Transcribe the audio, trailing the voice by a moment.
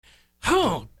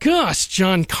Oh, gosh,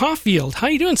 John Caufield. How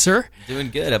you doing, sir?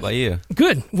 Doing good. How about you?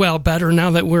 Good. Well, better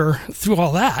now that we're through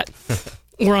all that.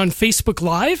 We're on Facebook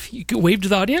Live. You can wave to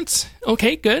the audience.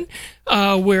 Okay, good.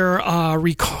 We're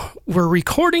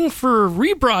recording for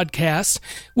rebroadcast.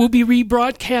 We'll be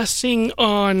rebroadcasting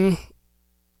on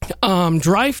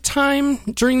drive time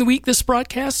during the week, this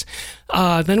broadcast.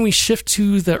 Then we shift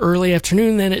to the early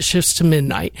afternoon, then it shifts to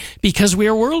midnight. Because we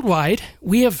are worldwide,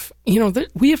 we have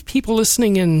people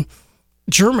listening in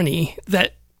Germany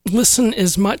that listen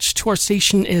as much to our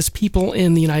station as people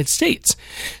in the United States.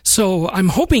 So I'm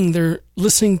hoping they're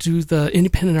listening to the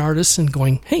independent artists and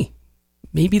going, hey,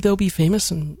 maybe they'll be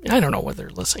famous. And I don't know what they're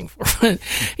listening for. But,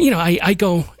 I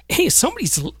go, hey,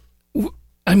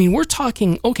 we're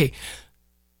talking, okay.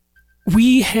 Let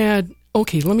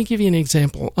me give you an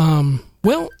example.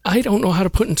 I don't know how to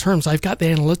put in terms. I've got the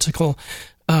analytical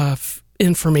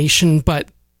information, but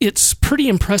it's pretty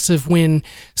impressive when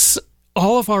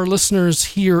all of our listeners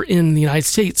here in the United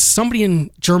States, somebody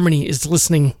in Germany is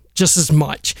listening just as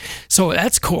much. So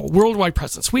that's cool. Worldwide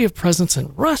presence. We have presence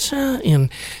in Russia,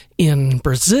 in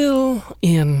Brazil,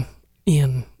 in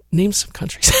name some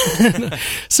countries.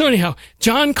 So anyhow,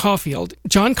 John Caufield.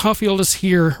 John Caufield is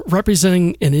here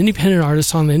representing an independent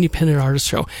artist on the Independent Artist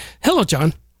Show. Hello,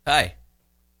 John. Hi.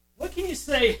 What can you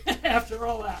say after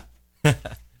all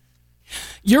that?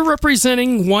 You're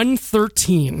representing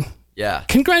 113. Yeah.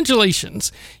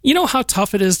 Congratulations. You know how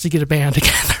tough it is to get a band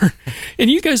together.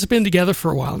 And you guys have been together for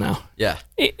a while now. Yeah.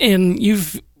 And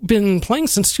you've been playing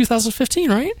since 2015,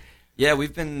 right? Yeah,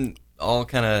 we've been all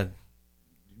kind of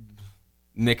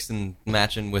mix and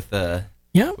matching with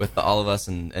all of us,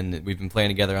 and we've been playing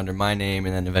together under my name,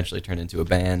 and then eventually turned into a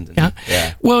band. And,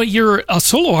 yeah. Well, you're a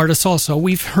solo artist also.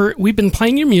 We've been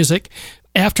playing your music.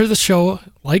 After the show,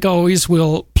 like always,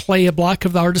 we'll play a block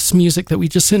of the artist's music that we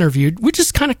just interviewed, which is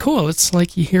kind of cool. It's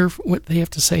like you hear what they have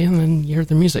to say, and then you hear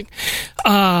the music.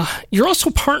 You're also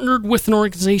partnered with an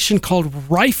organization called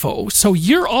RIFO, so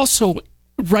you're also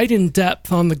right in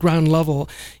depth on the ground level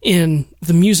in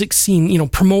the music scene,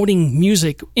 promoting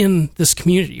music in this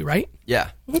community, right?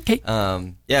 Yeah. Okay.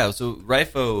 So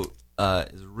RIFO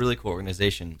is a really cool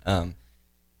organization.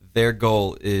 Their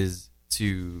goal is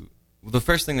the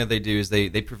first thing that they do is they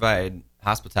provide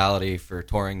hospitality for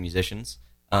touring musicians.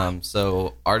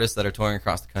 So artists that are touring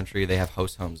across the country, they have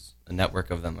host homes, a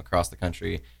network of them across the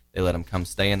country. They let them come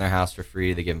stay in their house for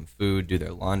free. They give them food, do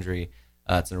their laundry.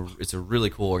 It's a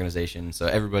really cool organization. So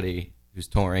everybody who's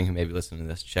touring, who may be listening to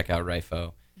this, check out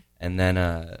RIFO. And then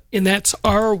and that's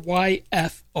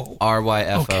RYFO.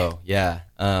 RYFO, okay. Yeah.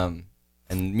 And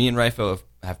me and RIFO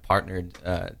have partnered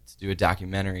to do a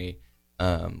documentary,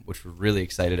 which we're really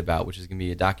excited about, which is going to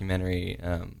be a documentary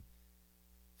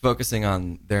focusing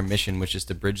on their mission, which is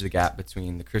to bridge the gap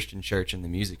between the Christian church and the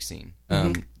music scene.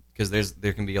 Because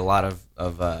there can be a lot of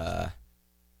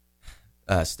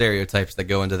stereotypes that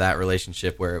go into that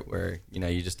relationship where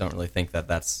you just don't really think that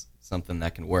that's something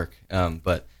that can work.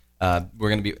 But we're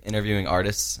going to be interviewing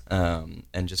artists and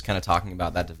just kind of talking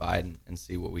about that divide and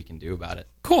see what we can do about it.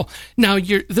 Cool. Now,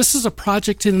 this is a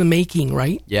project in the making,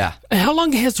 right? Yeah. How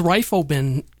long has RIFO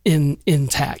been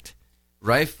intact?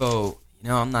 RIFO,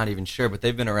 I'm not even sure, but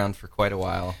they've been around for quite a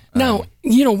while. Now,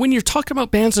 when you're talking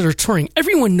about bands that are touring,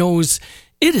 everyone knows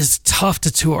it is tough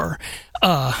to tour.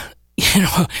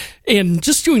 And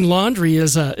just doing laundry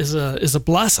is a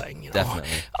blessing. Definitely.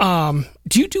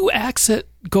 Do you do acts that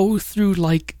go through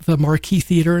like the Marquee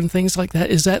Theater and things like that?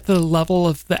 Is that the level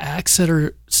of the acts that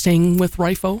are staying with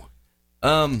RIFO?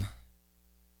 I'm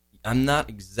not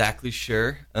exactly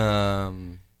sure. Off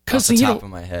the top of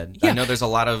my head, yeah. I know there's a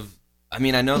lot of. I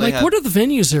know they have. What are the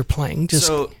venues they're playing?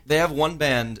 So they have one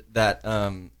band that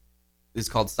is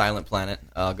called Silent Planet.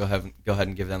 I'll go ahead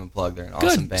and give them a plug. They're an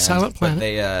awesome band. Silent Planet.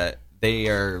 But they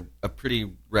are a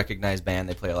pretty recognized band.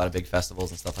 They play a lot of big festivals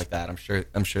and stuff like that.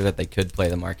 I'm sure that they could play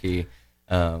the Marquee.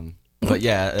 But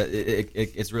yeah,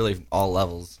 it's really all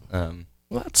levels. Well,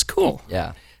 that's cool.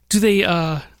 Yeah. Do they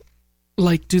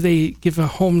give a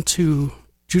home to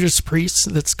Judas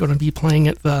Priest that's going to be playing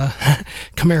at the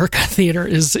Comerica Theater?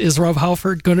 Is Rob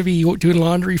Halford going to be doing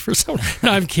laundry for someone?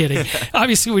 No, I'm kidding.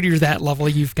 Obviously, when you're that level,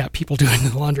 you've got people doing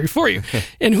the laundry for you.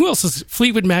 And who else is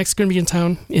Fleetwood Mac's going to be in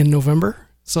town in November?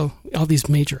 So all these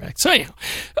major acts. So anyhow,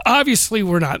 obviously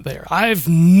we're not there. I've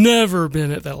never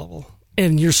been at that level,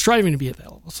 and you're striving to be at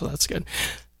that level, so that's good.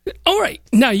 All right,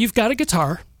 now you've got a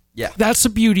guitar. Yeah, that's the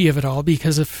beauty of it all,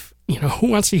 because if who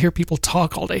wants to hear people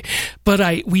talk all day?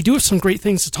 But we do have some great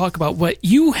things to talk about. But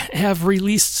you have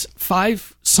released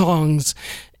 5 songs,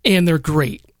 and they're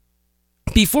great.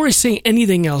 Before I say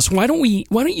anything else, why don't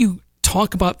you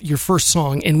talk about your first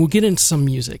song, and we'll get into some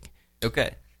music.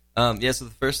 Okay. Yeah, so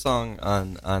the first song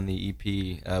on the EP,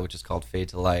 which is called Fade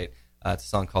to Light, it's a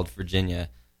song called Virginia,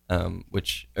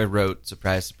 which I wrote,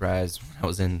 surprise, surprise, when I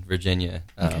was in Virginia.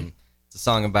 It's a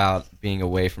song about being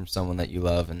away from someone that you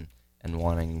love and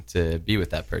wanting to be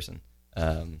with that person,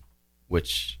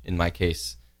 which in my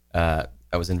case, I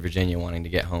was in Virginia wanting to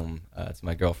get home to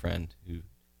my girlfriend,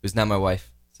 who's now my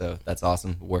wife. So that's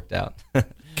awesome. It worked out.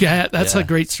 Yeah, that's a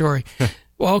great story.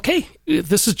 Well, okay.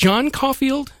 This is John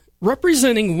Caufield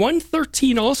representing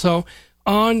 113 also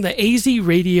on the AZ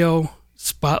Radio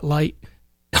Spotlight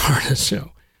Artist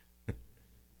Show.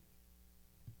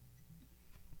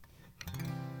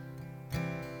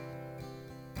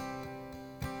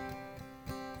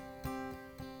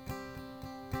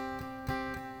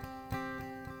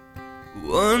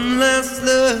 One last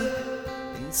look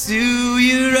into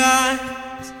your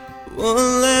eyes,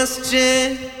 one last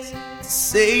chance to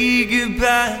say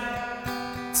goodbye.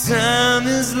 Time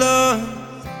is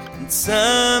lost and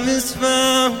time is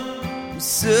found. I'm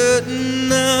certain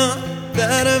now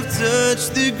that I've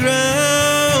touched the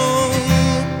ground.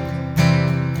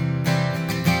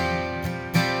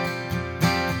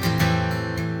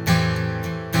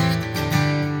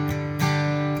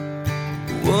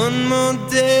 One more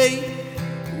day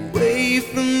away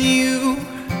from you,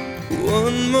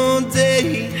 one more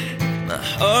day, my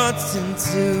heart's in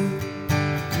two.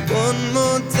 One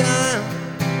more time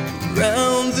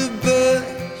around the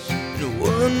bush, and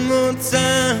one more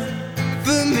time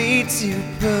for me to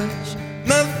push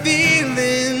my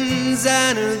feelings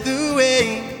out of the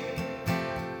way.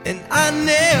 And I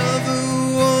never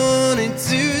wanted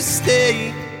to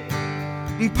stay,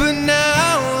 but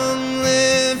now I'm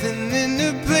living in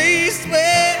a place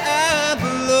where I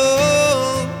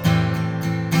belong.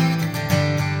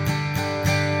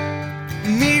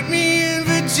 Meet me in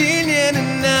Virginia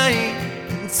tonight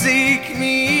and take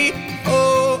me,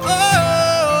 oh,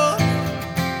 oh.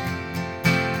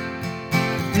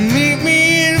 Meet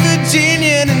me in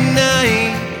Virginia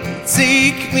tonight and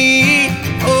take me,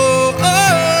 oh,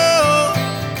 oh.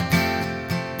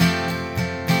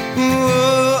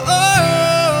 Oh, oh,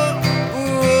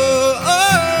 oh,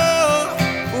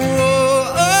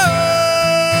 oh,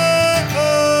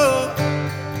 oh.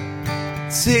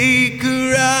 Take a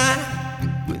ride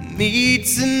with me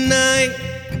tonight.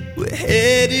 We're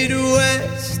headed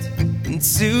west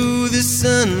into the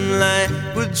sunlight.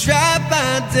 We'll drive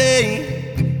by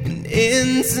day and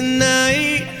into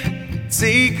night.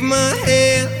 Take my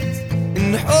hand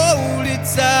and hold it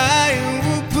tight.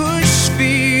 We'll push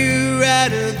fear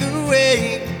out of the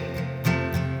way.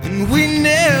 And we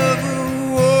never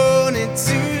wanted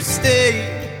to stay,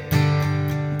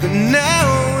 but now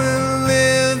we're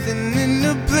living in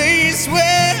a place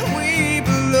where we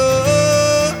belong.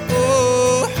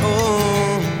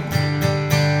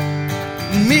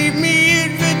 Meet me in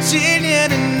Virginia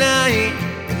tonight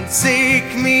and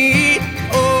take me,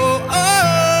 oh,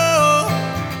 oh.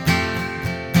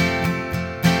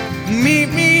 Meet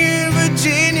me in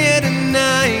Virginia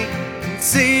tonight and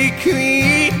take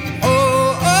me,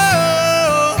 oh,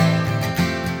 oh.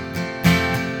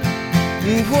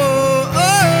 Whoa,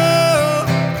 oh,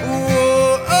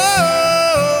 whoa, oh,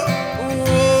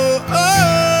 whoa, oh,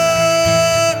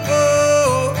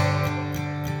 oh.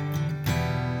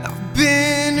 I've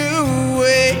been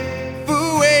away for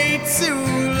way too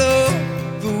long,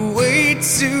 for way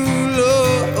too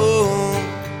long.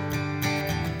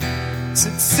 So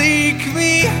take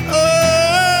me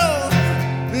home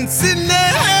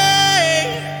tonight.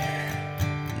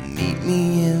 Meet me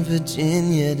in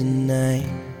Virginia tonight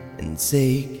and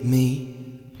take me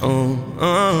home.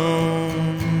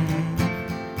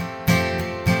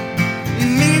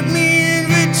 Meet me in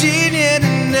Virginia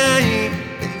tonight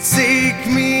and take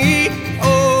me,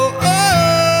 oh,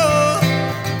 oh.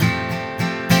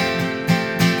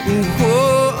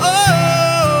 Whoa, oh,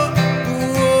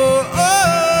 whoa, oh,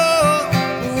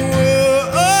 whoa,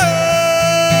 oh.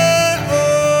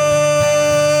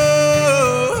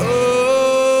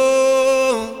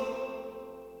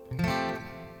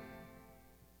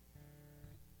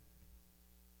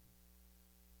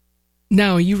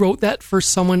 Now, you wrote that for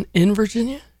someone in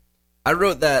Virginia? I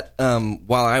wrote that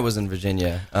while I was in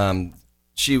Virginia.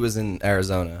 She was in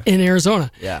Arizona. In Arizona.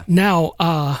 Yeah. Now,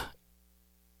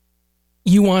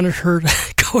 you wanted her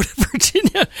to go to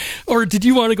Virginia, or did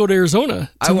you want to go to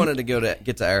Arizona? I wanted to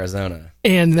get to Arizona.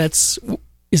 And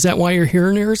is that why you're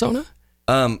here in Arizona?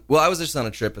 Well, I was just on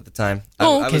a trip at the time.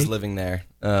 Oh, I okay. was living there.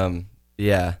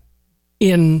 Yeah.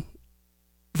 In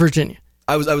Virginia.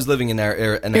 I was living in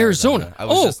Arizona. I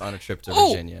was just on a trip to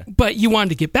Virginia. But you wanted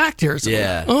to get back to Arizona.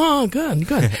 Yeah. Oh, good.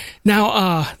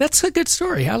 Now, that's a good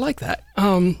story. I like that.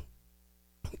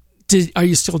 Are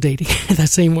you still dating that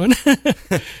same one?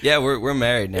 Yeah, we're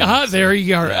married now. There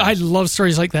you are. Yeah. I love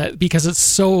stories like that because it's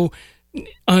so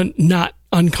not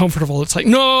uncomfortable. It's like,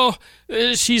 no,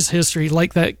 she's history.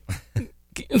 Like that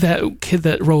kid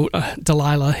that wrote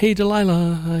Delilah. Hey,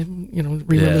 Delilah,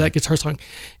 remember that guitar song?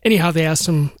 Anyhow, they asked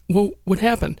him, well, what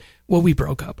happened? Well, we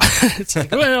broke up. It's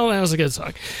like, well, that was a good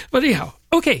song. But anyhow,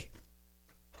 okay.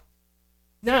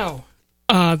 Now,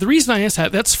 the reason I asked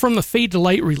that's from the Fade to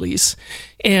Light release.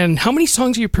 And how many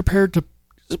songs are you prepared to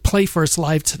play for us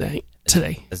live today?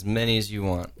 As many as you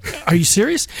want. Are you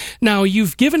serious? Now,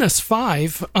 you've given us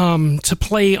 5 to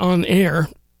play on air.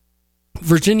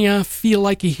 Virginia, Feel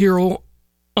Like a Hero,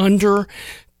 Under,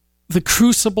 The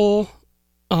Crucible.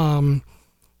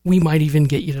 We might even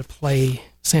get you to play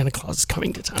Santa Claus is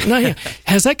Coming to Town. Now, yeah,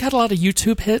 has that got a lot of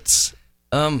YouTube hits?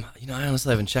 I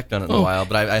honestly haven't checked on it in a while,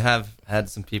 but I have had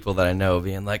some people that I know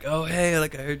being like, "Oh, hey,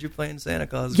 like I heard you playing Santa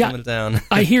Claus is Coming to Town."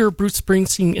 I hear Bruce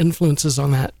Springsteen influences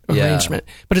on that arrangement,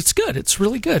 but it's good. It's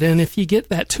really good. And if you get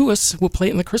that to us, we'll play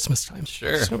it in the Christmas time.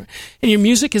 Sure. So, and your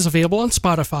music is available on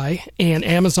Spotify and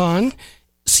Amazon,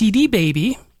 CD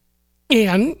Baby,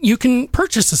 and you can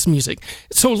purchase this music.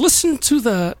 So listen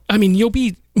to you'll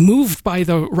be moved by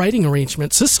the writing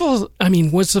arrangements. This was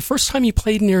the first time you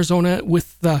played in Arizona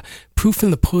with the Proof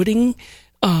in the Pudding.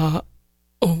 What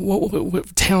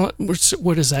talent?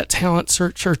 What is that? Talent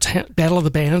Search or Battle of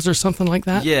the Bands or something like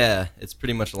that? Yeah, it's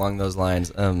pretty much along those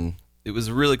lines. It was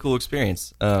a really cool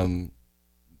experience.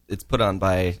 It's put on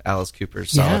by Alice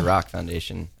Cooper's Solid Rock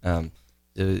Foundation.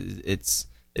 They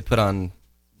put on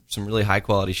some really high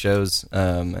quality shows,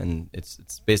 and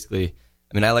it's basically.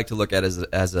 I like to look at it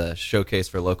as a showcase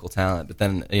for local talent, but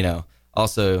then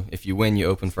also if you win, you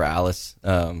open for Alice,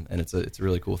 and it's a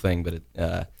really cool thing. But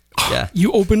yeah,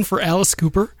 you open for Alice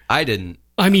Cooper. I didn't.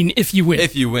 If you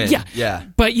win, yeah.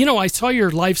 But I saw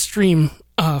your live stream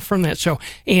from that show,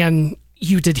 and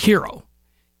you did Hero,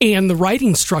 and the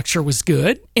writing structure was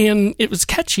good, and it was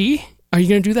catchy. Are you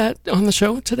going to do that on the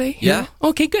show today? Yeah.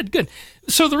 Okay, good.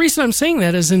 So the reason I'm saying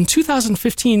that is in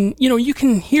 2015, you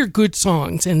can hear good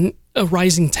songs and a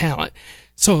rising talent.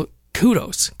 So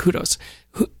kudos.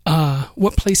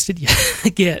 What place did you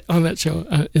get on that show?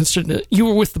 You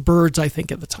were with the Byrds, I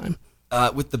think, at the time.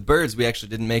 With the Byrds, we actually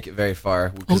didn't make it very far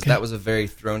because that was a very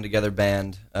thrown together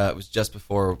band. It was just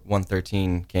before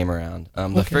 113 came around.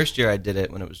 The first year I did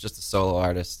it, when it was just a solo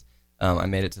artist, I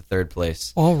made it to 3rd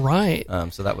place. All right.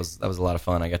 So that was a lot of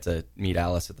fun. I got to meet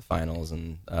Alice at the finals,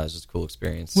 and it was just a cool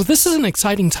experience. Well, this is an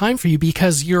exciting time for you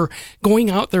because you're going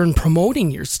out there and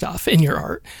promoting your stuff and your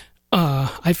art.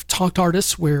 I've talked to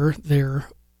artists where they're,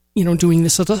 doing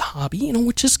this as a hobby,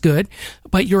 which is good,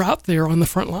 but you're out there on the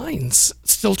front lines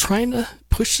still trying to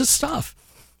push the stuff.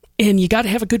 And you got to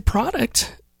have a good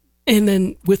product. And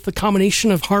then with the combination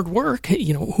of hard work,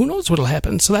 who knows what'll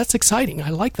happen. So that's exciting. I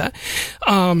like that.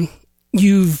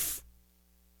 You've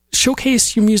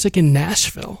showcased your music in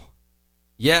Nashville.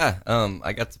 Yeah,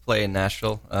 I got to play in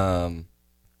Nashville.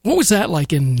 What was that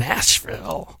like in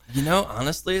Nashville?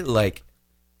 Honestly,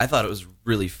 I thought it was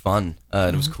really fun.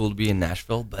 It was cool to be in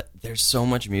Nashville, but there's so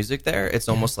much music there. It's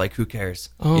almost like, who cares?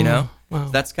 Wow.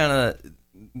 That's kind of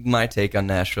my take on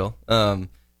Nashville.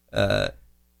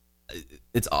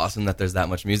 It's awesome that there's that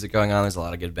much music going on. There's a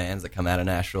lot of good bands that come out of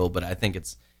Nashville, but I think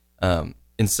it's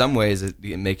in some ways it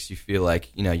makes you feel like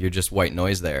you're just white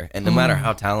noise there. And no matter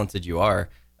how talented you are,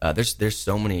 there's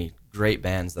so many great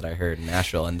bands that I heard in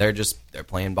Nashville, and they're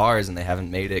playing bars and they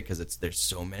haven't made it because there's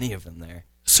so many of them there.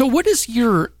 So what is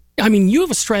your? You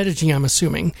have a strategy, I'm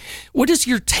assuming. What is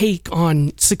your take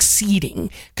on succeeding?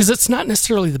 Because it's not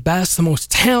necessarily the best, the most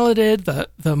talented,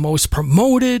 the most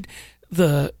promoted,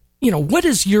 what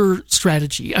is your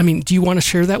strategy? Do you want to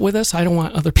share that with us? I don't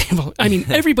want other people.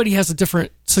 Everybody has a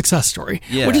different success story.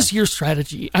 Yeah. What is your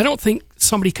strategy? I don't think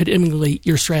somebody could emulate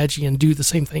your strategy and do the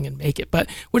same thing and make it. But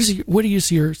what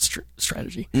is your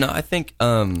strategy? No, I think,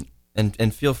 and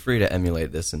feel free to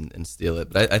emulate this and steal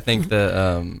it. But I think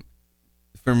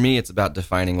for me, it's about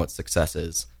defining what success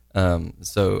is. Not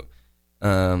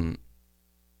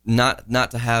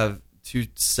to have too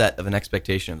set of an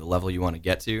expectation of the level you want to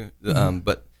get to,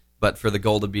 but for the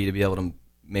goal to be able to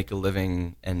make a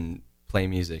living and play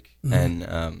music,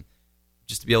 and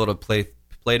just to be able to play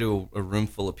to a room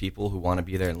full of people who want to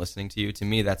be there and listening to you. To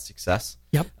me, that's success.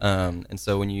 Yep. And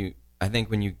so when you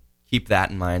keep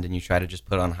that in mind and you try to just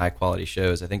put on high quality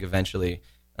shows, I think eventually,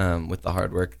 with the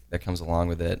hard work that comes along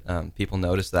with it, people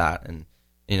notice that, and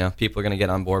people are going to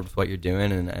get on board with what you're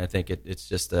doing. And I think it's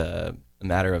just a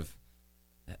matter of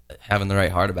having the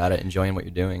right heart about it, enjoying what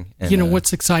you're doing. And,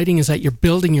 what's exciting is that you're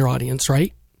building your audience,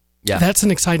 right? Yeah. That's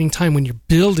an exciting time when you're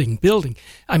building.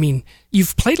 I mean,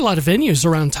 you've played a lot of venues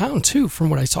around town too, from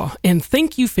what I saw. And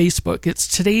thank you, Facebook. It's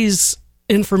today's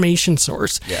information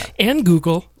source. Yeah. And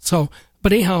Google. So,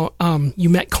 but anyhow, you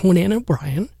met Conan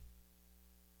O'Brien.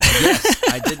 Yes,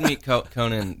 I did meet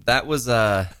Conan. That was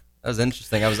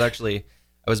interesting. I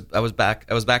was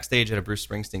backstage at a Bruce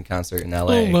Springsteen concert in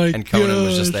LA, and Conan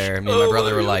was just there. Me and my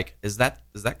brother were like, "Is that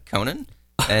Conan?"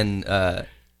 And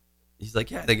he's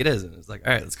like, "Yeah, I think it is." And it's like,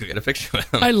 "All right, let's go get a picture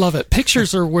with him." I love it.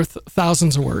 Pictures are worth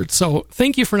thousands of words. So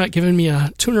thank you for not giving me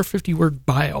a 250-word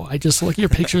bio. I just look at your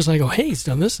pictures and I go, "Hey, he's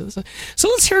done this." So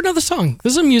let's hear another song.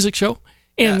 This is a music show,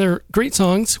 and they're great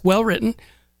songs, well written.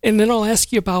 And then I'll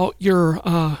ask you about your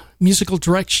musical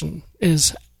direction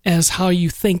as how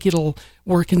you think it'll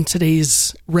work in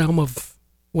today's realm of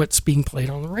what's being played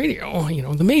on the radio,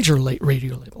 the major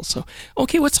radio labels. So,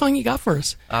 okay, what song you got for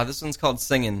us? This one's called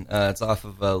Singin'. It's off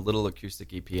of a little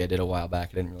acoustic EP I did a while back.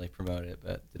 I didn't really promote it,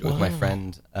 but did it with my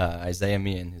friend Isaiah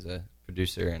Meehan, who's a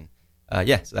producer. And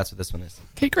so that's what this one is.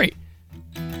 Okay, great.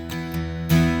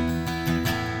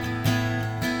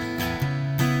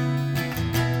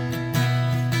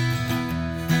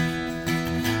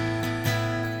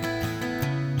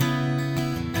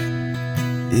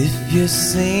 If you're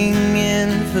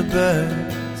singing for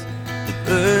birds, the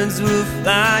birds will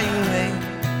fly away.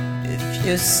 If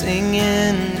you're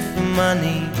singing for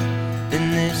money,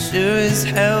 then they sure as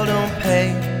hell don't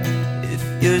pay. If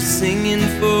you're singing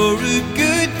for a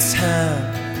good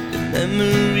time, the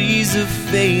memories will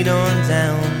fade on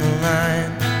down the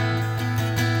line.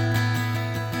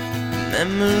 The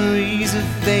memories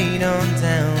will fade on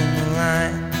down the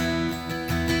line.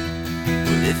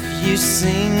 If you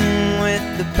sing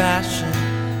with the passion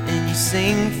and you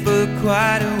sing for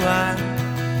quite a while,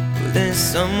 well, then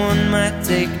someone might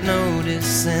take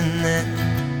notice and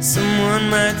then someone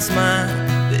might smile.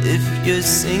 But if you're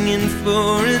singing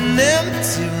for an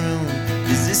empty room,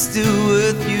 is it still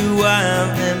worth your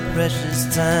while and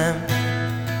precious time?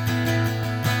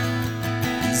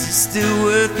 Is it still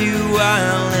worth your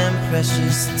while and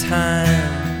precious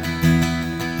time?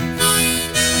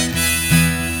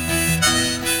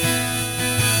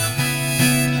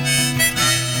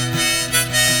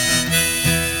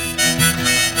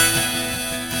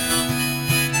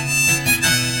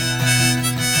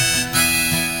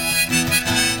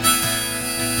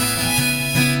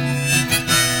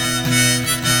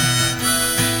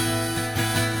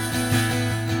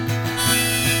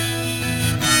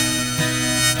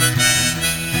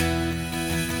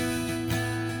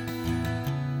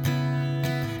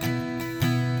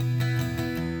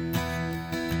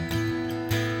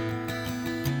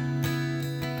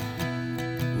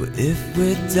 If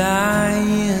we're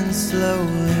dying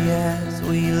slowly as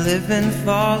we live and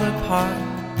fall apart,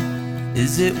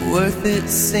 is it worth it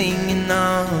singing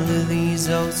all of these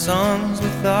old songs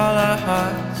with all our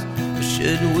hearts? Or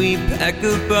should we pack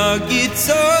up our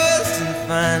guitars and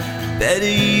find better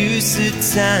use of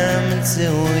time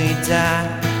until we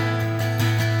die?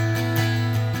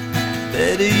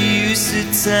 Better use of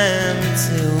time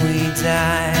until we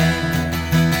die.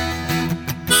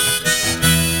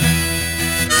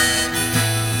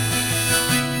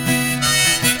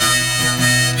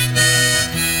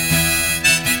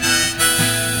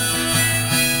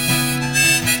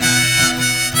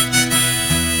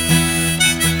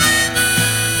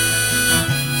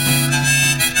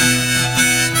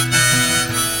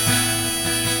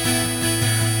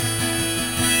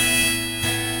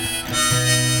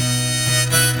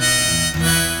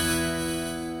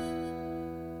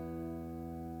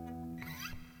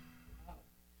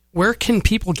 Where can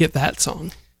people get that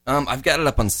song? I've got it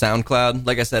up on SoundCloud.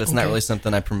 Like I said, it's not really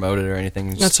something I promoted or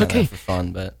anything. It's That's just okay. for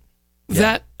fun, but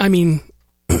That, I mean,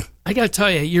 I got to tell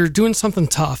you, you're doing something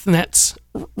tough, and that's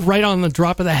right on the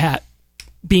drop of the hat,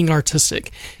 being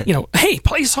artistic. Hey,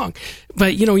 play a song.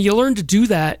 But, you learn to do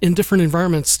that in different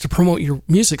environments to promote your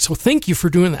music. So thank you for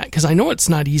doing that, because I know it's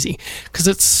not easy. Because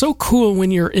it's so cool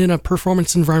when you're in a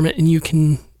performance environment and you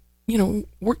can,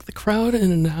 work the crowd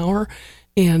in an hour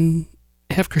and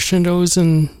have crescendos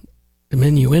and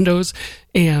diminuendos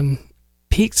and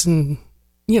peaks and,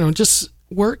 just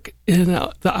work in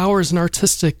the hours in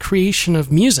artistic creation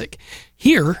of music.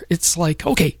 Here, it's like,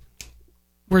 okay,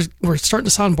 we're starting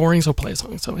to sound boring, so play a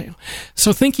song.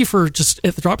 So thank you for just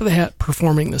at the drop of the hat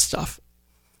performing this stuff.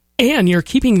 And you're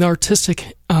keeping the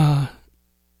artistic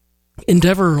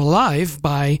endeavor alive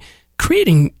by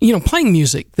creating, playing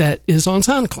music that is on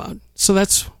SoundCloud. So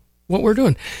that's what we're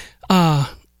doing.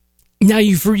 Now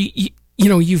you're the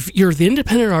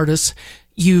independent artist.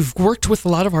 You've worked with a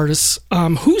lot of artists.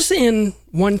 Who's in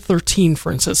 113,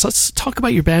 for instance? Let's talk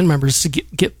about your band members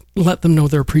to let them know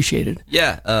they're appreciated.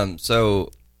 Yeah.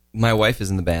 So my wife is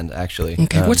in the band, actually.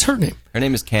 Okay. What's her name? Her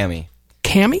name is Cammie.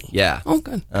 Cammie? Yeah. Oh,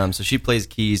 good. So she plays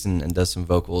keys and does some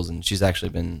vocals, and she's actually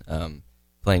been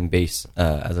playing bass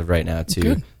as of right now too.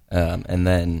 Good. And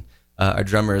then our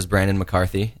drummer is Brandon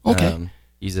McCarthy. Okay.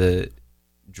 He's a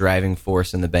driving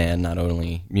force in the band, not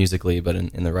only musically but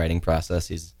in the writing process.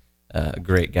 He's a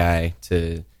great guy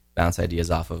to bounce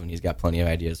ideas off of, and he's got plenty of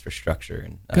ideas for structure,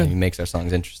 and he makes our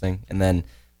songs interesting. And then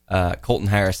Colton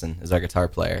Harrison is our guitar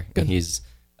player. Good. And he's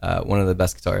one of the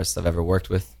best guitarists I've ever worked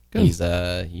with. Good. He's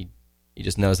he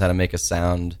just knows how to make us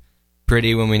sound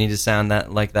pretty when we need to sound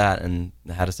like that, and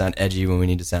how to sound edgy when we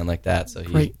need to sound like that. So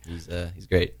he's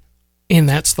great. And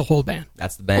that's the whole band.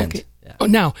 That's the band. Okay. Yeah. Oh,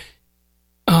 now,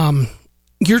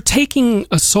 you're taking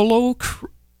a solo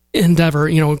endeavor,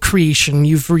 creation.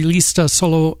 You've released a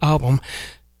solo album.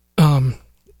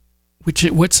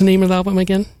 What's the name of the album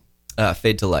again?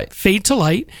 Fade to Light. Fade to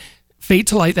Light. Fade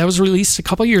to Light. That was released a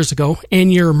couple years ago,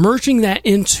 and you're merging that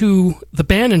into the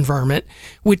band environment,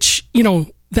 which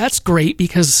that's great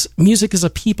because music is a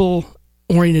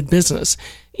people-oriented business.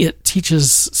 It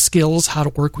teaches skills, how to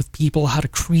work with people, how to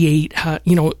create,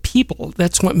 people.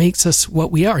 That's what makes us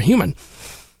what we are, human.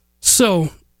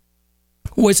 So,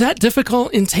 was that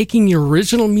difficult in taking your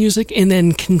original music and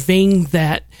then conveying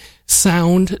that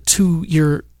sound to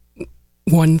your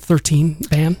 113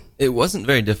 band? It wasn't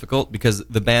very difficult because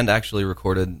the band actually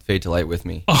recorded Fade to Light with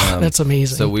me. Oh, that's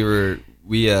amazing. So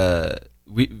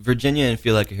Virginia and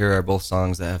Feel Like a Hero are both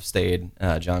songs that have stayed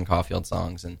John Caufield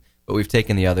songs, but we've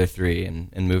taken the other three and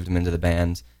moved them into the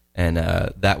band, and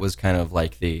that was kind of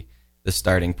like the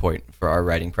starting point for our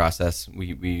writing process.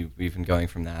 We've been going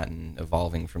from that and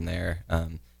evolving from there.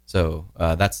 So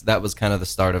that was kind of the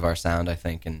start of our sound, I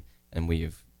think, and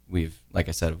we've like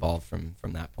I said, evolved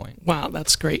from that point. Wow,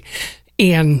 that's great.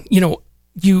 And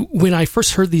when I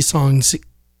first heard these songs,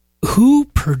 who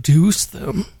produced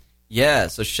them? Yeah,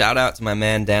 so shout out to my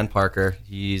man Dan Parker.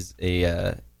 He's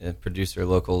a producer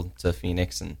local to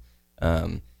Phoenix, and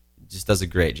just does a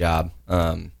great job.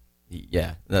 I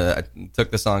took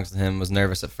the songs to him. Was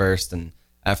nervous at first, and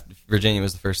after Virginia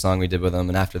was the first song we did with him,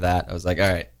 and after that, I was like, all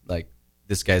right, like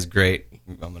this guy's great.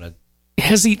 I'm gonna.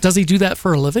 Does he do that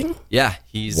for a living? Yeah,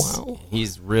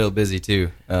 he's real busy too.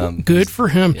 Good for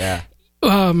him. Yeah.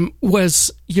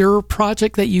 Was your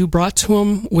project that you brought to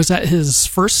him, was that his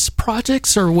first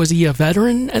projects, or was he a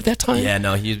veteran at that time? Yeah,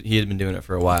 no, he had been doing it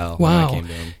for a while. Wow. When I came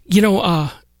to him.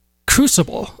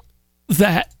 Crucible,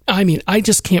 I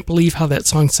just can't believe how that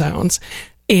song sounds.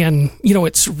 And,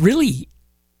 it's really,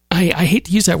 I hate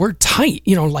to use that word, tight,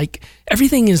 like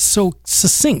everything is so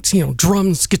succinct,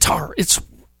 drums, guitar.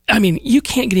 You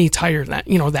can't get any tighter than that,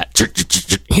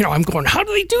 I'm going, how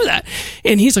do they do that?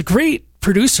 And he's a great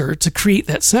producer to create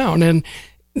that sound. And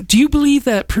do you believe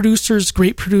that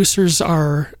great producers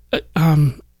are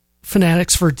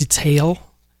fanatics for detail?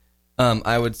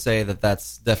 I would say that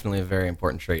that's definitely a very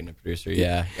important trait in a producer.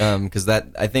 Yeah. Because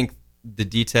I think the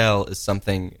detail is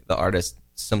something the artist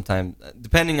sometimes,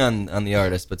 depending on the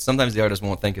artist, but sometimes the artist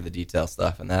won't think of the detail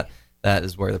stuff, and that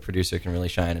is where the producer can really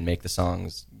shine and make the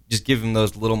songs, just give them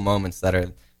those little moments that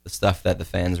are the stuff that the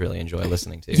fans really enjoy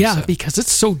listening to. Yeah, because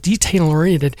it's so detail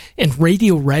oriented and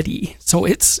radio ready. So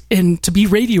and to be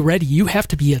radio ready, you have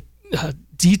to be a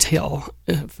detail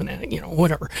fanatic,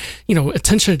 whatever,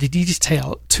 attention to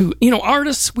detail. To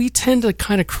artists, we tend to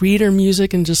kind of create our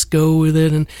music and just go with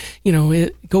it, and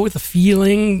go with the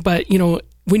feeling. But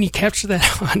when you capture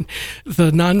that on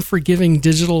the non-forgiving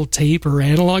digital tape or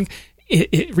analog,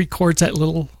 it records that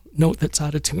little note that's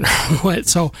out of tune.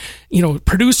 So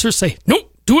producers say, nope,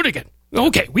 do it again.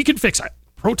 Okay, we can fix it.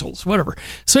 Pro Tools, whatever.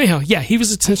 So anyhow, yeah, he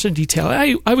was attention to detail.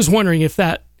 I was wondering if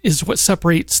that is what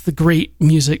separates the great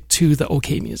music to the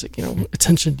okay music,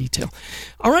 attention to detail.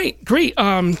 All right, great.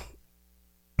 Ben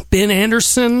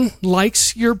Anderson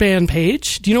likes your band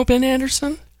page. Do you know Ben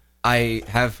Anderson? I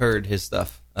have heard his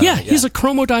stuff. Yeah, he's a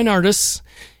chromodyne artist.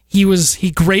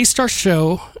 He graced our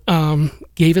show,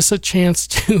 gave us a chance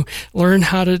to learn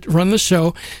how to run the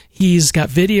show. He's got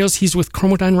videos. He's with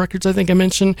Chromodyne Records, I think I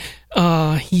mentioned.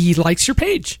 He likes your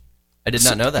page. I did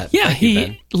not know that. Yeah, Thank you,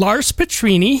 Ben. Lars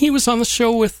Petrini, he was on the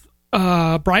show with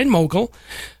Brian Mogul,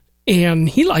 and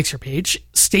he likes your page.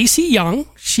 Stacy Young,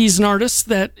 she's an artist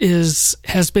that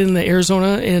has been in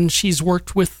Arizona, and she's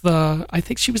worked with, I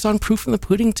think she was on Proof in the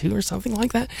Pudding too, or something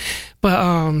like that.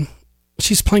 But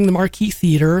she's playing the Marquee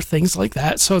Theater, things like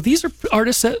that. So these are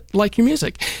artists that like your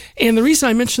music. And the reason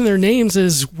I mention their names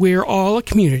is we're all a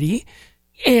community,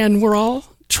 and we're all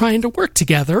trying to work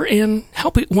together and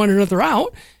help one another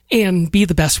out and be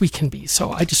the best we can be.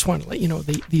 So I just want to let you know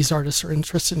these artists are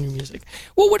interested in your music.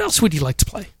 Well, what else would you like to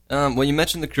play? Well, you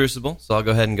mentioned The Crucible, so I'll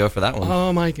go ahead and go for that one.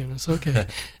 Oh, my goodness. Okay.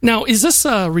 Now, is this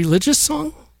a religious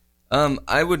song?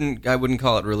 I wouldn't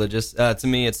call it religious. To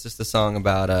me, it's just a song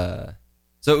about...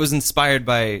 So it was inspired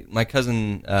by my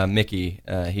cousin Mickey.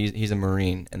 He's a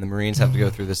Marine, and the Marines have to go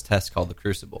through this test called the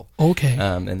Crucible. Okay.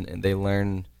 And they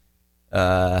learn...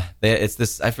 it's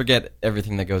this. I forget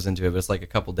everything that goes into it, but it's like a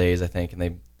couple days, I think,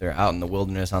 and they're out in the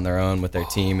wilderness on their own with their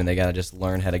team, and they got to just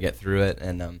learn how to get through it.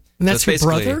 And that's so your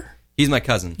brother? He's my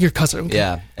cousin. Your cousin, okay.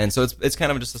 Yeah, and so it's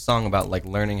kind of just a song about like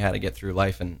learning how to get through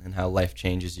life and how life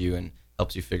changes you and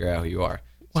helps you figure out who you are.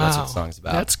 So Wow. that's what the song's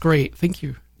about. That's great. Thank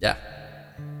you. Yeah.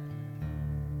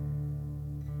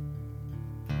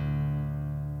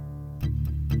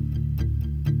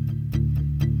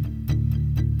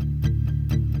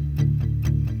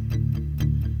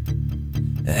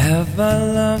 Have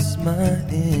I lost my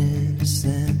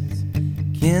innocence?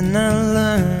 Can I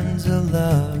learn to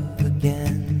love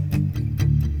again?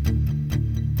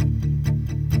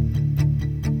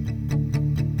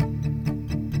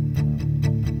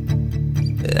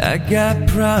 I got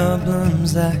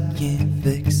problems I can't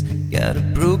fix. Got a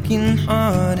broken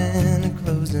heart and a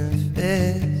closing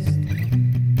fist.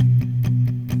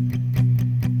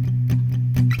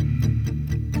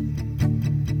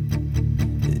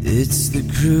 It's the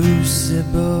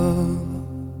crucible,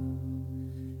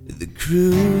 the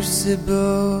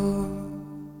crucible,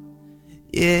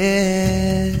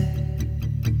 yeah.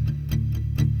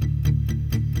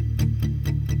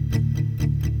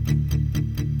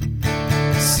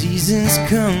 Seasons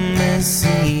come and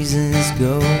seasons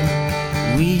go.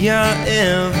 We are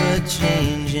ever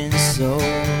changing souls.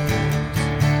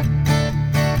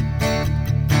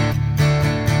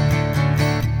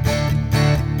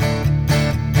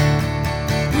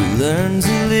 Learn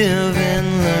to live and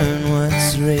learn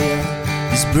what's real.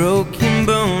 These broken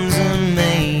bones are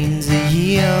made to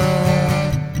heal.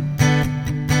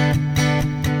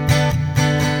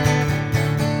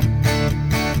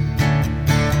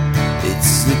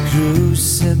 It's the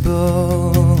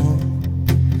crucible,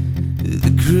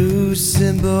 the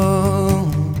crucible,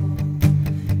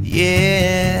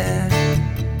 yeah.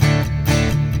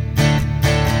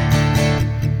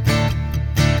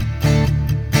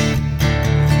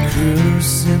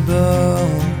 Crucible,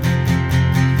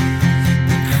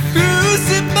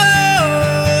 crucible,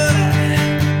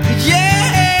 yeah.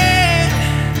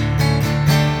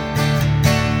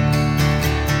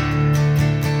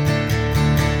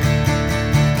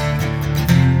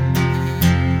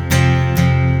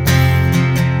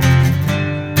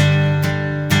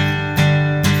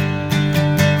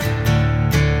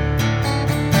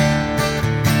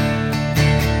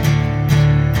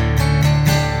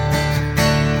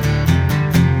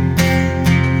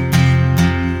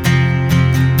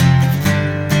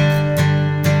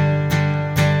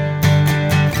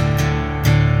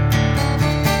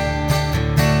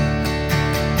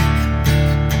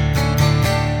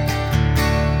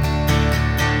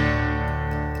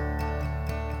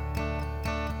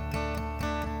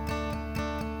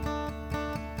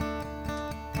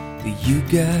 You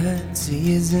got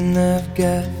tears and I've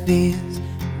got fears.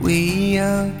 We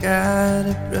all got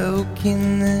a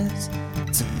brokenness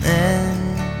to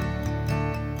mend.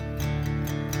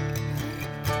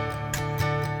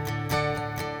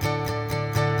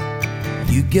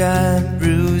 You got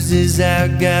bruises,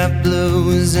 I've got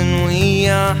blues, and we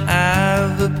all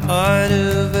have a part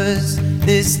of us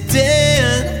that's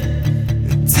dead,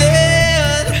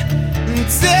 dead,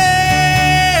 dead.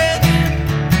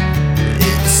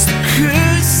 It's the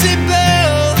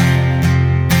crucible,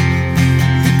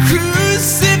 the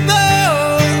crucible,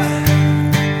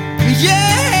 yeah.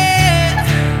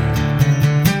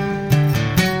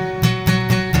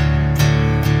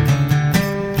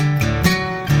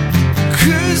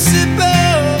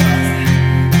 Crucible,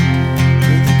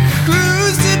 the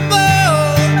crucible,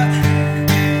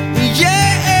 yeah.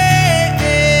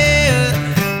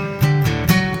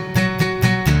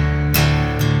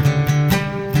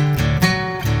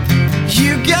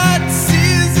 You got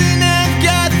tears and I've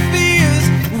got fears.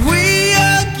 We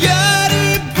all got a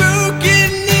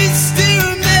brokenness to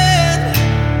mend,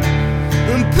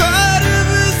 and part of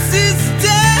us is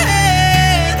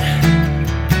dead.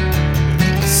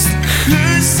 It's the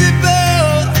crucible,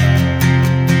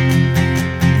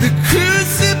 the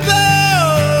crucible,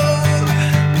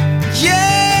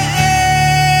 yeah.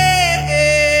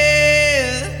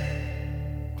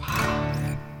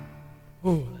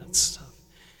 Oh, that's tough.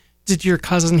 Did your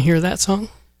cousin hear that song?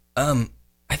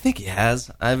 I I think he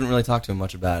has. I haven't really talked to him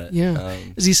much about it. Yeah.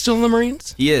 Is he still in the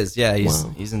Marines? He is, yeah.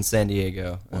 Wow. He's in San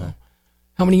Diego. Wow.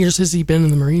 How many years has he been in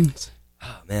the Marines?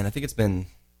 Oh, man, I think it's been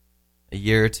a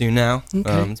year or two now.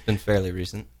 Okay. It's been fairly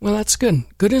recent. Well, that's good.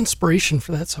 Good inspiration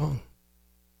for that song.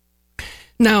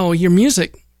 Now, your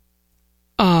music.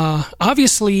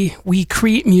 Obviously, we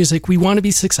create music we want to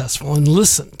be successful and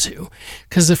listen to.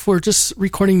 Because if we're just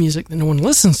recording music that no one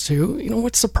listens to,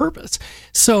 what's the purpose?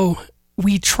 So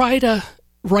we try to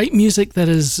write music that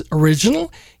is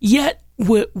original, yet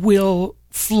will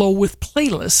flow with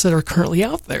playlists that are currently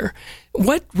out there.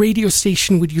 What radio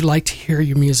station would you like to hear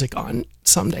your music on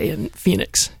someday in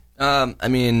Phoenix? I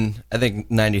think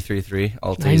 93.3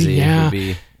 Alt AZ would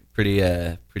be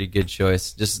pretty good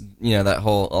choice. Just that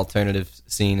whole alternative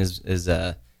scene is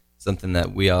something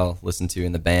that we all listen to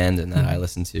in the band, and that I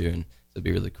listen to, and so it'd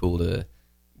be really cool to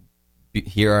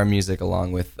hear our music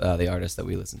along with the artists that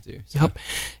we listen to. So. Yep,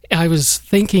 I was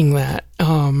thinking that.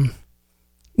 I'm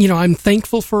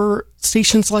thankful for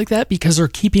stations like that because they're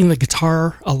keeping the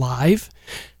guitar alive.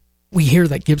 We hear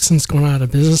that Gibson's going out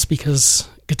of business because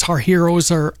guitar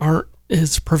heroes aren't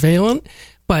as prevalent.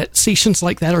 But stations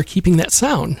like that are keeping that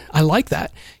sound. I like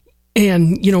that.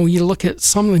 And, you look at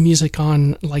some of the music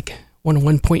on like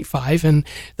 101.5 and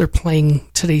they're playing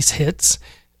today's hits,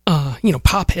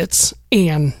 pop hits,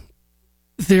 and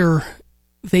they're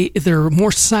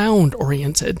more sound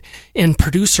oriented and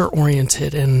producer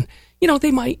oriented. And,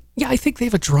 they might, I think they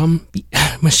have a drum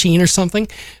machine or something,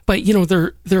 but,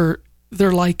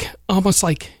 they're like almost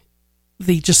like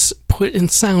they just put in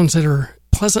sounds that are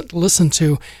pleasant to listen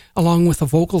to, along with a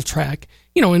vocal track,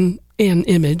 and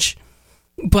image.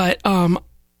 But, I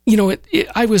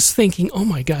was thinking, oh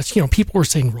my gosh, people were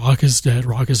saying rock is dead,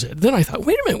 rock is dead. Then I thought,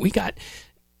 wait a minute, we got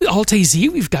Alt AZ,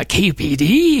 we've got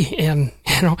KPD, and,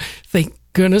 thank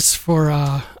goodness for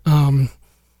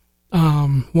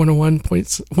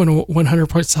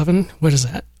 100.7. What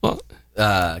is that? Well,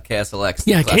 KSLX.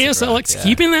 Yeah, KSLX,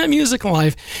 keeping that music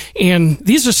alive. And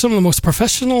these are some of the most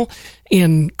professional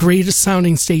and greatest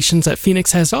sounding stations that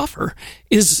Phoenix has to offer.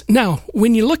 Now,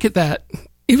 when you look at that,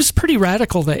 it was pretty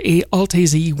radical that Alt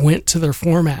AZ went to their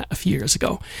format a few years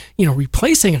ago,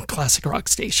 replacing a classic rock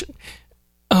station.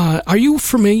 Are you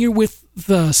familiar with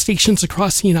the stations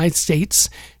across the United States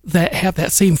that have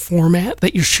that same format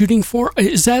that you're shooting for?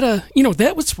 Is that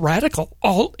that was radical,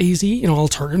 Alt AZ,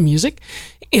 alternative music.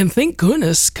 And thank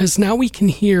goodness, because now we can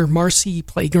hear Marcy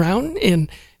Playground and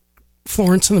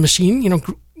Florence and the Machine,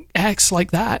 acts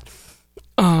like that.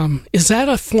 Is that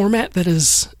a format that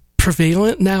is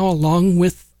prevalent now along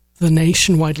with the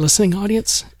nationwide listening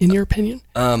audience, in your opinion?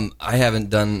 I haven't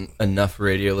done enough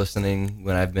radio listening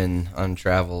when I've been on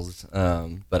travels,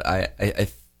 but I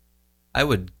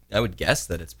would guess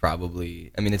that it's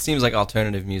probably. I mean, it seems like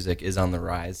alternative music is on the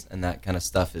rise, and that kind of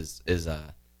stuff is.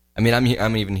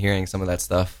 I'm even hearing some of that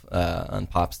stuff on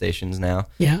pop stations now.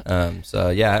 Yeah. So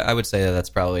yeah, I would say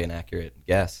that's probably an accurate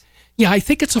guess. Yeah, I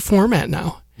think it's a format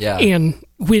now. Yeah. And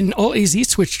when Alt AZ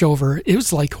switched over, it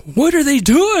was like, what are they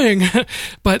doing?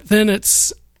 But then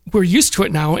we're used to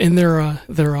it now, and they're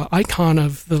a icon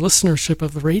of the listenership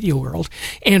of the radio world.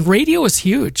 And radio is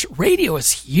huge. Radio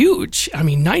is huge. I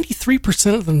mean,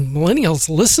 93% of the millennials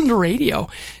listen to radio.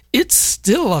 It's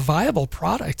still a viable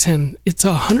product, and it's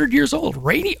 100 years old.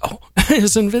 Radio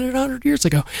was invented 100 years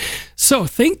ago. So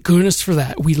thank goodness for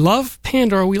that. We love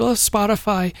Pandora, we love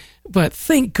Spotify, but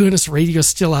thank goodness radio's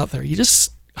still out there. You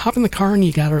just hop in the car and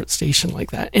you got our station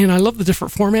like that. And I love the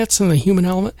different formats and the human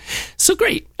element. So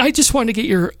great. I just wanted to get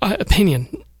your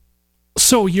opinion.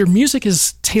 So your music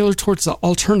is tailored towards the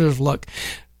alternative look.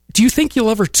 Do you think you'll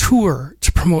ever tour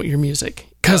to promote your music?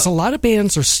 Because a lot of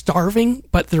bands are starving,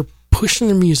 but they're pushing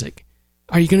their music.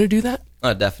 Are you going to do that?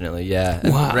 Oh, definitely, yeah.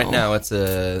 And wow. Right now, it's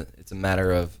a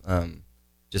matter of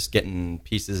just getting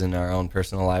pieces in our own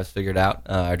personal lives figured out.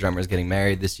 Our drummer's getting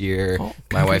married this year. Oh,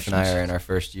 my wife and I are in our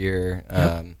first year,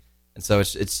 and so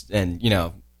it's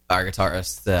our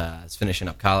guitarist is finishing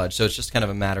up college, so it's just kind of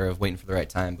a matter of waiting for the right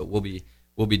time. But we'll be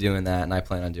doing that, and I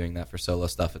plan on doing that for solo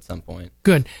stuff at some point.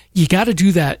 Good. You got to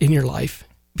do that in your life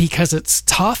because it's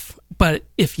tough. But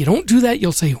if you don't do that,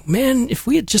 you'll say, man, if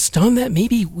we had just done that,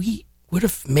 maybe we would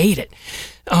have made it.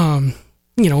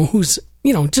 Who's,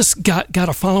 just got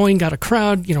a following, got a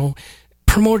crowd,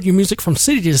 promoted your music from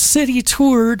city to city,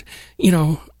 toured,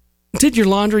 did your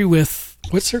laundry with,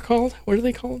 what's they're called? What are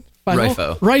they called?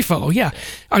 Rifo, yeah.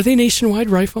 Are they nationwide,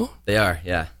 Rifo? They are,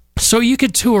 yeah. So you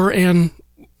could tour and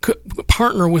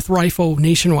partner with Rifo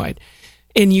nationwide.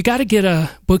 And you got to get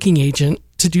a booking agent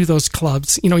to do those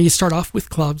clubs. You start off with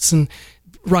clubs and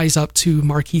rise up to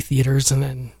marquee theaters and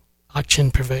then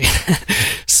Auction Pavilion.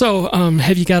 So,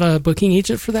 have you got a booking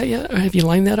agent for that yet? Or have you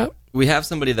lined that up? We have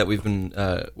somebody that we've been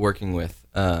working with.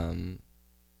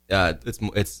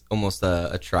 It's almost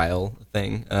a trial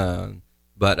thing,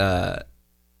 but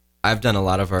I've done a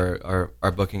lot of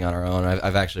our booking on our own.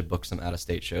 I've actually booked some out of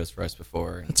state shows for us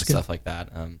before and stuff like that.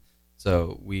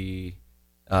 So we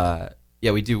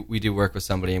do work with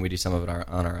somebody, and we do some of it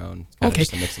on our own. It's kind of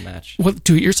just a mix and match. Well,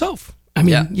 do it yourself. I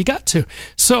mean, you got to.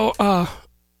 So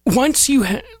once you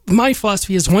my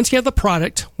philosophy is once you have the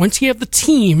product, once you have the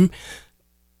team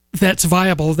that's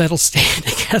viable, that'll stay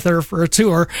together for a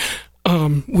tour,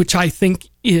 which I think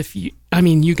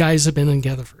you guys have been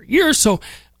together for years, so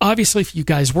obviously if you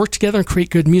guys work together and create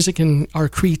good music and are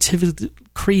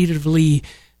creatively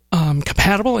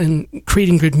compatible and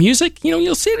creating good music,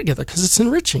 you'll stay together because it's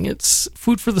enriching. It's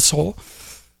food for the soul.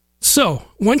 So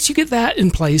once you get that in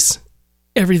place,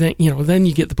 everything, then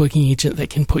you get the booking agent that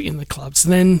can put you in the clubs.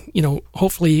 Then,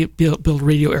 hopefully build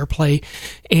radio airplay,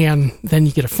 and then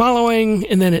you get a following,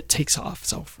 and then it takes off.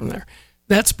 So from there,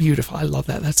 that's beautiful. I love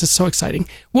that. That's just so exciting.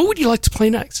 What would you like to play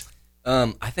next?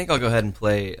 I think I'll go ahead and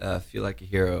play "Feel Like a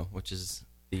Hero," which is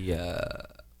the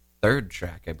third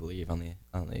track, I believe, on the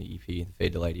EP, the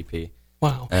Fade to Light EP.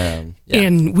 Wow. And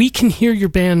we can hear your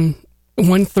band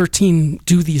 113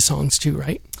 do these songs too,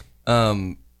 right?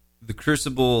 The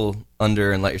Crucible,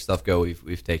 Under, and Let Yourself Go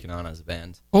we've taken on as a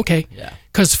band. Okay. Yeah.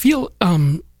 Because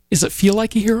is it Feel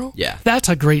Like a Hero? Yeah. That's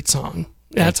a great song.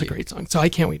 That's a great song. So I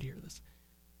can't wait to hear this.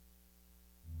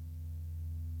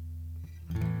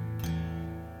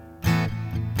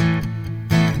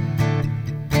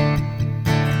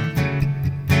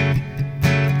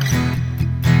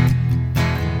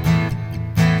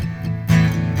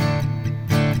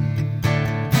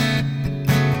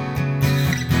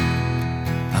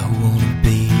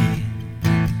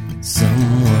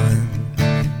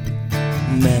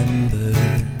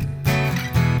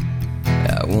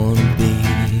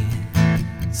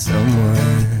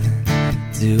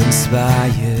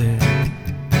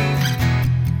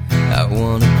 I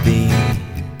wanna be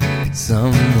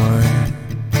someone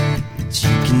that you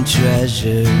can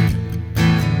treasure.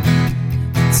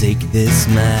 Take this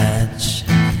match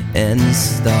and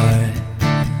start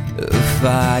a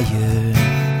fire.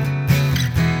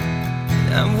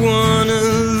 I wanna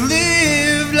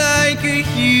live like a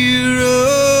hero.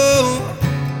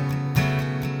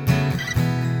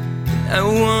 I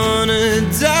wanna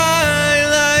die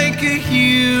like a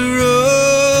hero.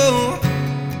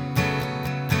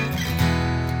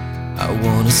 I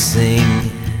wanna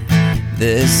sing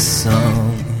this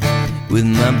song with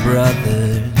my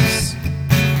brothers,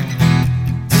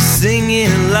 to sing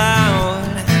it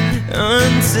loud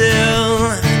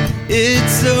until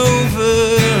it's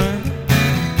over.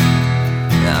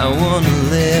 I wanna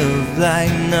live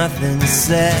like nothing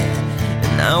said,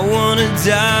 and I wanna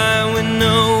die with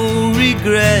no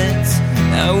regrets.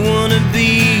 I wanna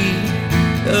be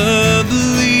a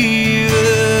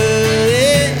believer.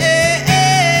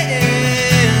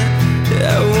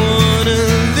 I wanna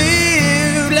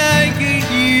live like a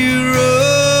hero.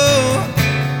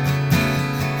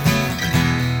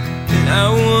 I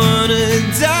wanna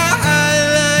die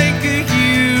like a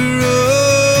hero.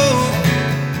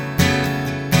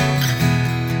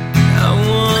 I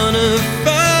wanna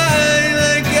fight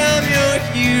like I'm your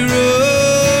hero.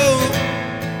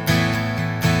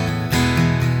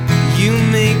 You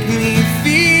make me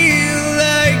feel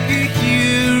like a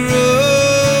hero.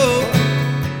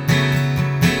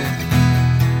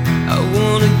 I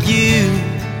wanna give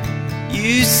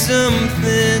you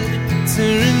something to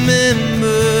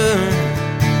remember.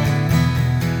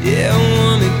 Yeah, I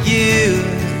wanna give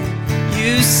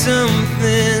you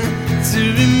something to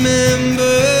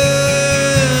remember.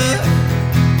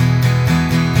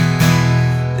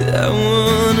 I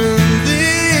wanna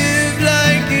live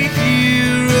like a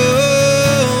hero.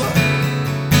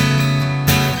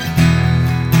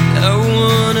 I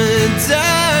wanna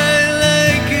die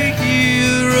like a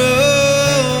hero.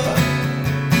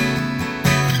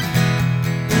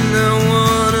 And I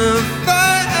wanna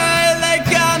fight like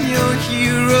I'm your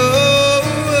hero.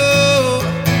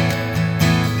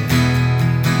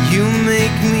 You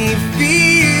make me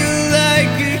feel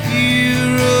like a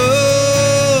hero.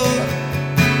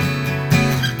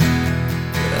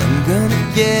 I'm gonna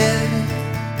get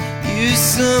you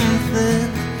something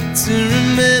to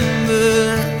remember.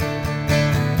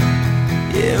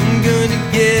 Yeah, I'm gonna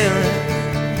get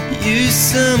you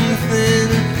something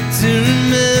to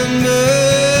remember.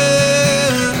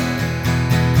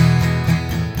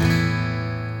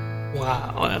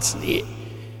 Wow, that's neat.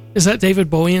 Is that David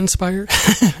Bowie inspired?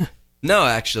 No,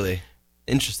 actually.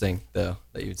 Interesting, though,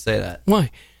 that you would say that. Why?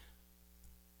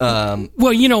 Well,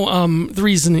 the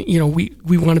reason,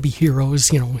 we want to be heroes,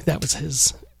 that was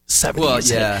his 70s. Well,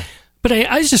 yeah. But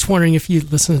I was just wondering if you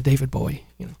listen to David Bowie,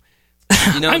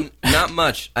 Not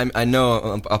much. I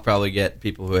know I'll probably get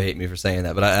people who hate me for saying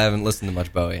that, but I haven't listened to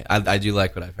much Bowie. I do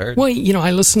like what I've heard. Well,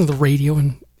 I listen to the radio,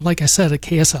 and like I said, a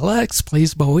KSLX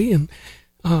plays Bowie, and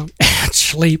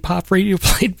actually pop radio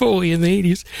played Bowie in the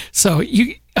 80s. So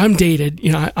I'm dated.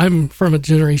 I'm from a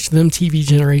generation, the MTV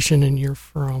generation, and you're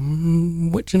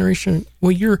from what generation?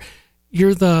 Well,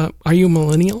 are you a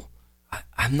millennial?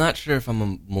 I'm not sure if I'm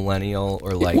a millennial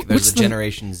or there's a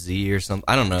Generation Z or something.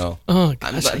 I don't know. Oh,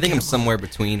 gosh, I think I'm somewhere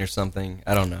between or something.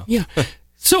 I don't know. Yeah.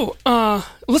 So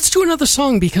let's do another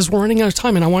song because we're running out of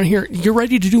time, and I want to hear. You're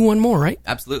ready to do one more, right?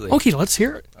 Absolutely. Okay, let's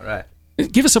hear it. All right.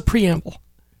 Give us a preamble.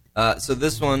 So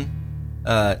this one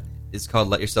is called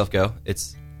 "Let Yourself Go."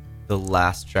 It's the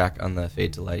last track on the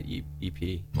Fade to Light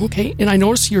EP. Okay, and I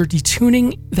notice you're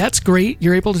detuning. That's great.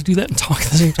 You're able to do that and talk at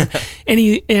the same time.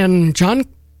 and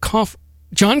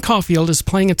John Caufield is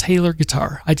playing a Taylor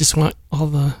guitar. I just want all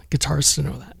the guitarists to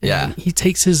know that. Yeah. And he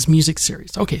takes his music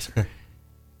serious. Okay, sir.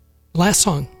 Last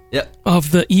song. Yep.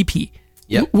 Of the EP.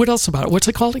 Yep. What else about it? What's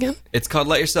it called again? It's called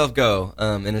 "Let Yourself Go,"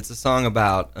 and it's a song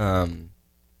about.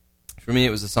 For me,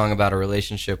 it was a song about a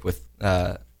relationship with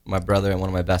my brother and one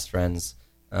of my best friends,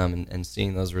 and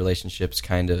seeing those relationships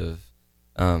kind of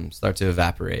start to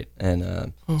evaporate,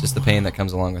 and just the pain that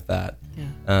comes along with that.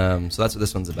 Yeah. So that's what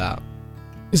this one's about.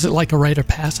 Is it like a rite of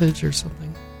passage or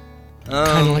something?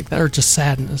 Kind of like that, or just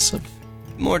sadness?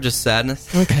 More just sadness.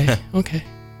 Okay, okay.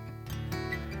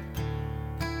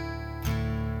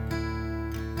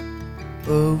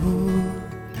 Oh,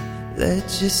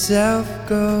 let yourself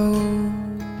go.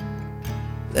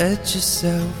 Let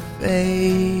yourself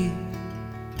fade.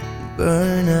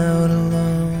 Burn out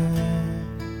alone.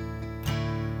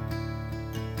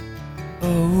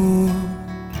 Oh,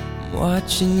 I'm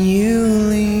watching you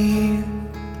leave,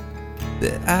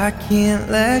 but I can't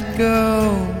let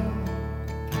go,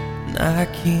 and I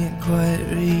can't quite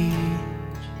reach.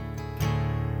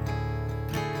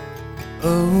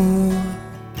 Oh,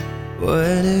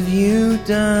 what have you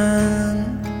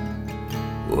done?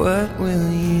 What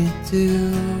will you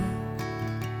do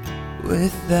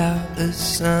without the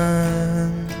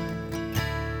sun?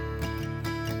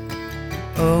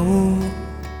 Oh,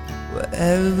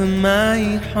 whatever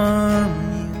might harm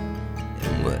you,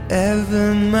 and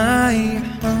whatever might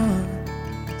harm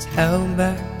is held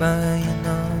back by an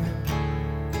arm.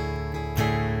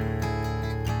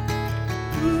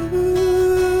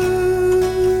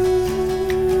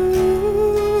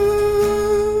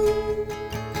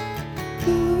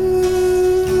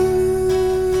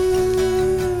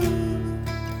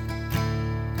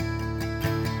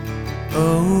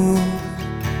 Oh,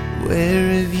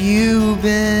 where have you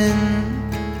been?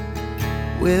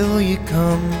 Will you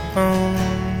come home?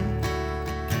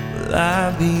 Will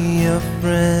I be your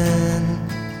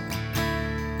friend?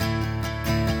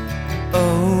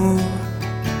 Oh,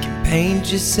 you can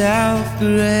paint yourself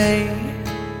gray,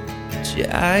 but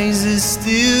your eyes are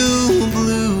still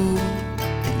blue,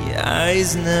 and your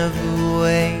eyes never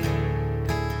wake.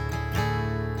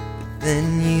 But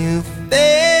then you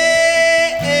fade.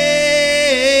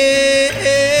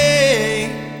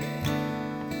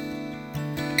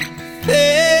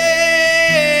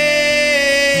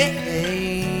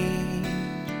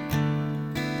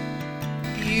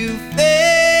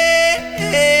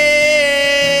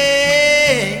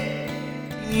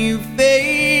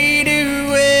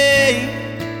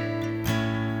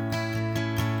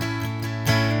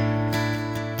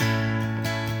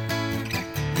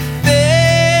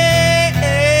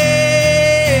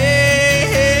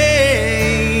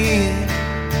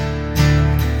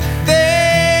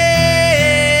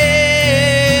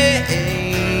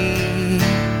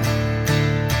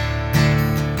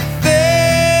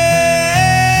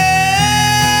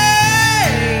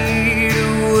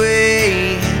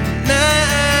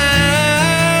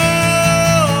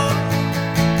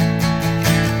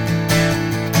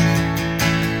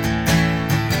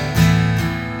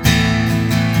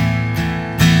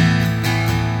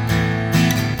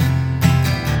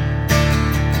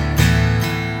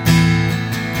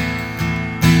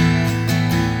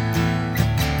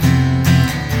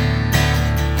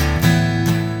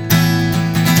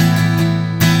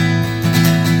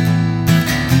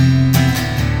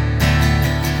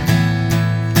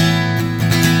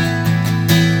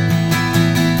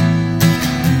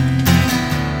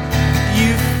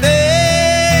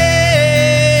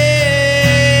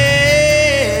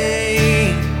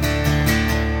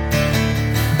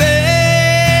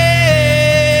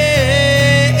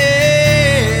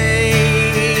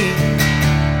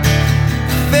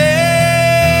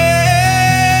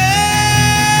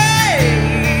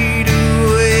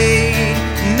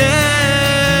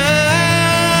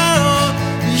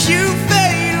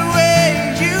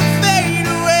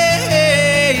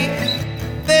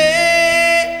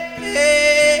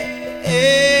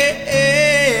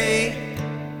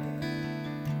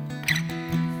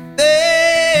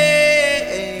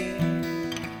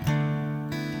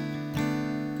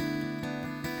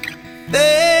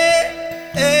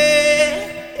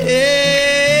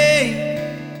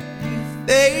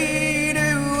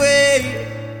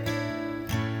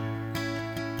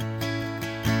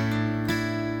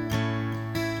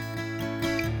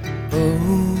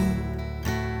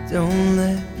 Don't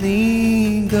let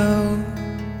me go.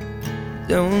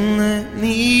 Don't let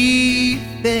me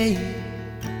fade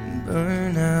and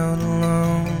burn out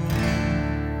alone.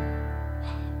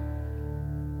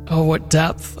 Oh, what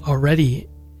depth already.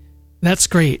 That's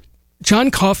great.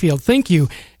 John Caufield, thank you.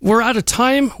 We're out of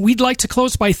time. We'd like to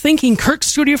close by thanking Kirk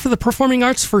Studio for the Performing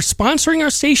Arts for sponsoring our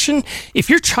station. If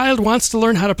your child wants to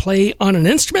learn how to play on an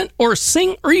instrument or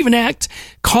sing or even act,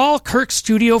 call Kirk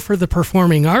Studio for the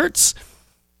Performing Arts.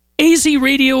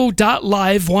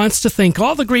 azradio.live wants to thank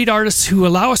all the great artists who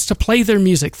allow us to play their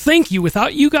music. Thank you.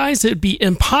 Without you guys, it'd be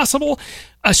impossible.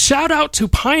 A shout out to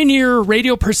pioneer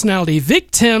radio personality Vic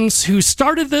Timms, who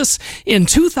started this in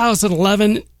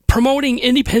 2011, promoting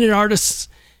independent artists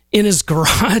in his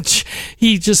garage.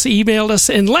 He just emailed us.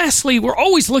 And lastly, we're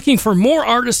always looking for more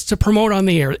artists to promote on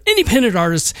the air. Independent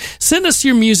artists, send us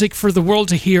your music for the world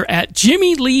to hear at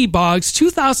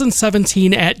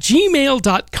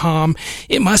jimmyleeboggs2017@gmail.com.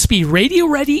 It must be radio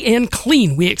ready and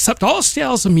clean. We accept all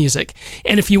styles of music.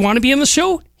 And if you want to be on the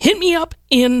show, hit me up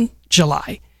in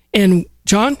July. And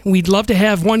John, we'd love to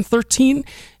have 113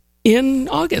 in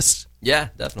August. Yeah,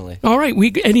 definitely. All right.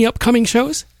 Any upcoming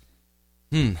shows?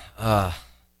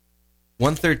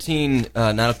 113,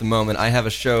 not at the moment. I have a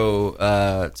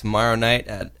show tomorrow night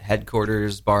at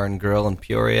Headquarters Bar and Grill in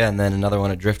Peoria, and then another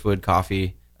one at Driftwood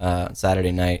Coffee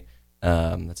Saturday night.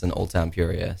 That's in Old Town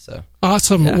Peoria. So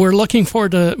awesome. Yeah. We're looking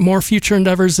forward to more future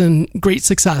endeavors and great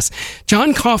success.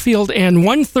 John Caufield and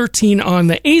 113 on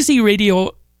the AZ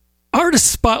Radio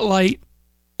Artist Spotlight,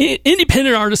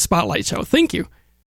 Independent Artist Spotlight Show. Thank you.